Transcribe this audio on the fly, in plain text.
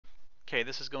Okay,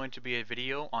 this is going to be a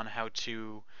video on how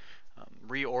to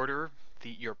reorder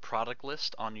your product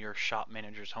list on your shop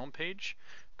manager's homepage.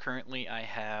 Currently I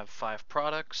have 5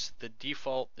 products. The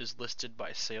default is listed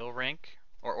by sale rank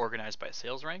or organized by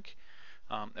sales rank.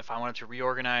 If I wanted to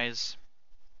reorganize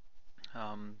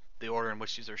the order in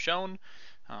which these are shown,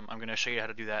 I'm going to show you how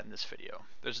to do that in this video.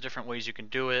 There's different ways you can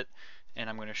do it, and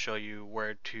I'm going to show you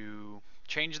where to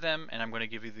change them, and I'm going to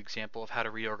give you the example of how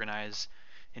to reorganize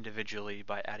individually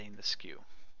by adding the SKU.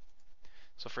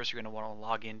 So first you're going to want to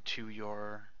log into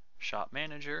your shop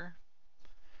manager.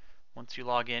 Once you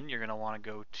log in, you're going to want to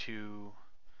go to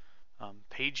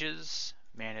Pages,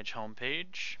 Manage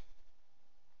Homepage.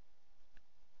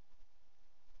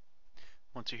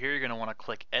 Once you're here, you're going to want to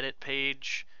click Edit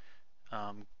Page,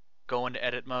 go into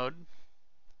edit mode.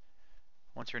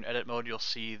 Once you're in edit mode, you'll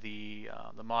see the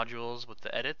modules with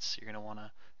the edits. You're going to want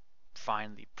to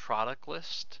find the product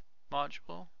list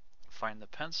module, find the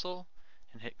pencil,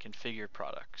 and hit Configure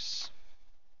Products.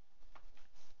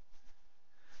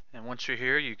 And once you're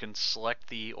here, you can select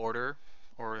the order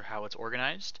or how it's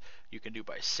organized. You can do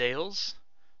by sales,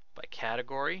 by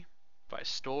category, by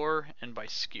store, and by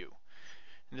SKU.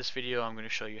 In this video, I'm going to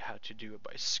show you how to do it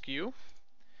by SKU.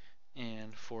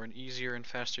 And for an easier and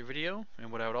faster video,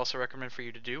 and what I would also recommend for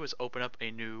you to do is open up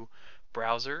a new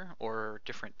browser or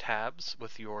different tabs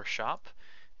with your shop.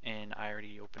 And I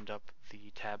already opened up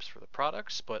the tabs for the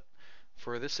products, but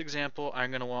for this example,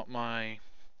 I'm just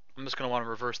going to want to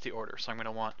reverse the order. So I'm going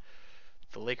to want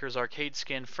the Lakers arcade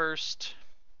skin first,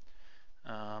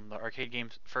 the arcade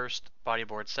game first,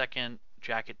 bodyboard second,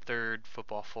 jacket third,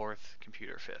 football fourth,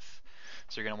 computer fifth.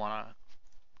 So you're going to want to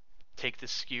take the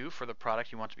SKU for the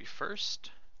product you want to be first,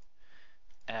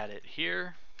 add it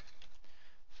here,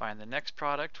 find the next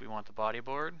product, we want the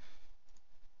bodyboard,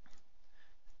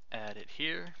 add it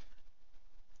here.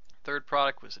 Third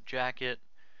product was a jacket,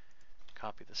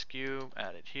 copy the SKU,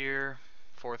 add it here.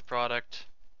 Fourth product,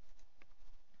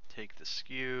 take the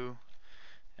SKU,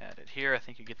 add it here. I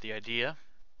think you get the idea.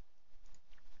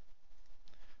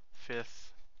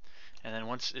 Fifth, and then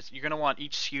you're going to want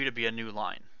each SKU to be a new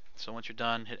line. So once you're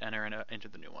done, hit enter and enter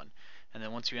the new one. And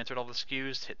then once you entered all the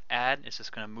SKUs, hit add. It's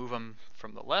just going to move them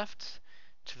from the left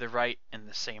to the right in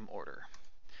the same order.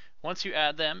 Once you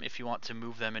add them, if you want to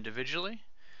move them individually,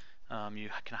 you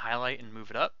can highlight and move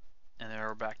it up, and then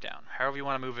we're back down. However you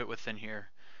want to move it within here,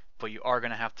 but you are going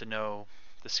to have to know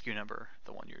the SKU number,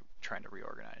 the one you're trying to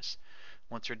reorganize.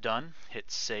 Once you're done,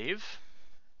 hit save,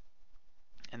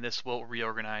 and this will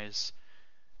reorganize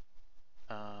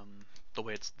the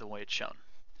way it's shown.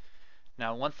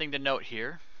 Now, one thing to note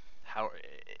here, how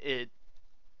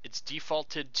it's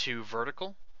defaulted to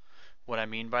vertical. What I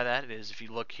mean by that is, if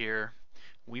you look here,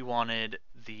 we wanted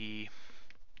the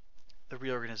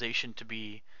reorganization to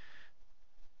be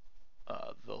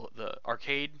the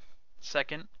arcade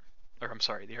second, or I'm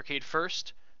sorry, the arcade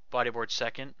first, bodyboard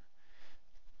second,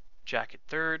 jacket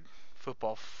third,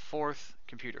 football fourth,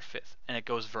 computer fifth, and it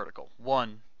goes vertical.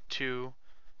 1, 2,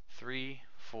 3,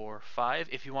 4, 5.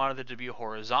 If you wanted it to be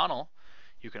horizontal,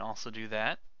 you can also do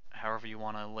that, however you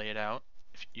want to lay it out.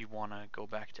 If you want to go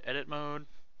back to edit mode,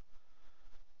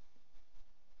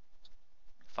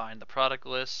 find the product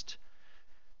list,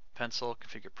 pencil,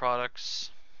 configure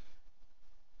products,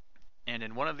 and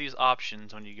in one of these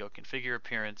options, when you go configure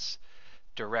appearance,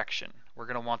 direction, we're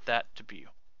going to want that to be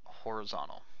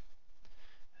horizontal.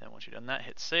 And once you've done that,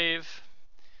 hit save,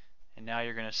 and now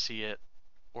you're going to see it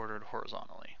ordered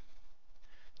horizontally.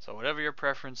 So whatever your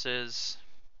preference is,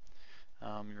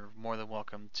 you're more than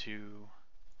welcome to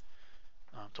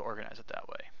organize it that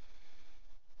way.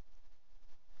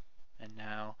 And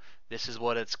now this is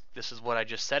what I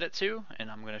just set it to, and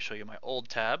I'm going to show you my old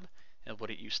tab and what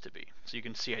it used to be. So you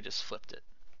can see I just flipped it.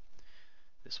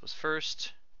 This was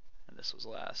first, and this was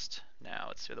last. Now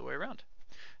it's the other way around.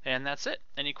 And that's it.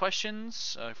 Any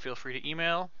questions? Feel free to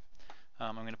email.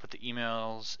 I'm going to put the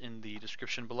emails in the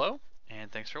description below.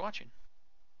 And thanks for watching.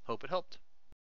 Hope it helped.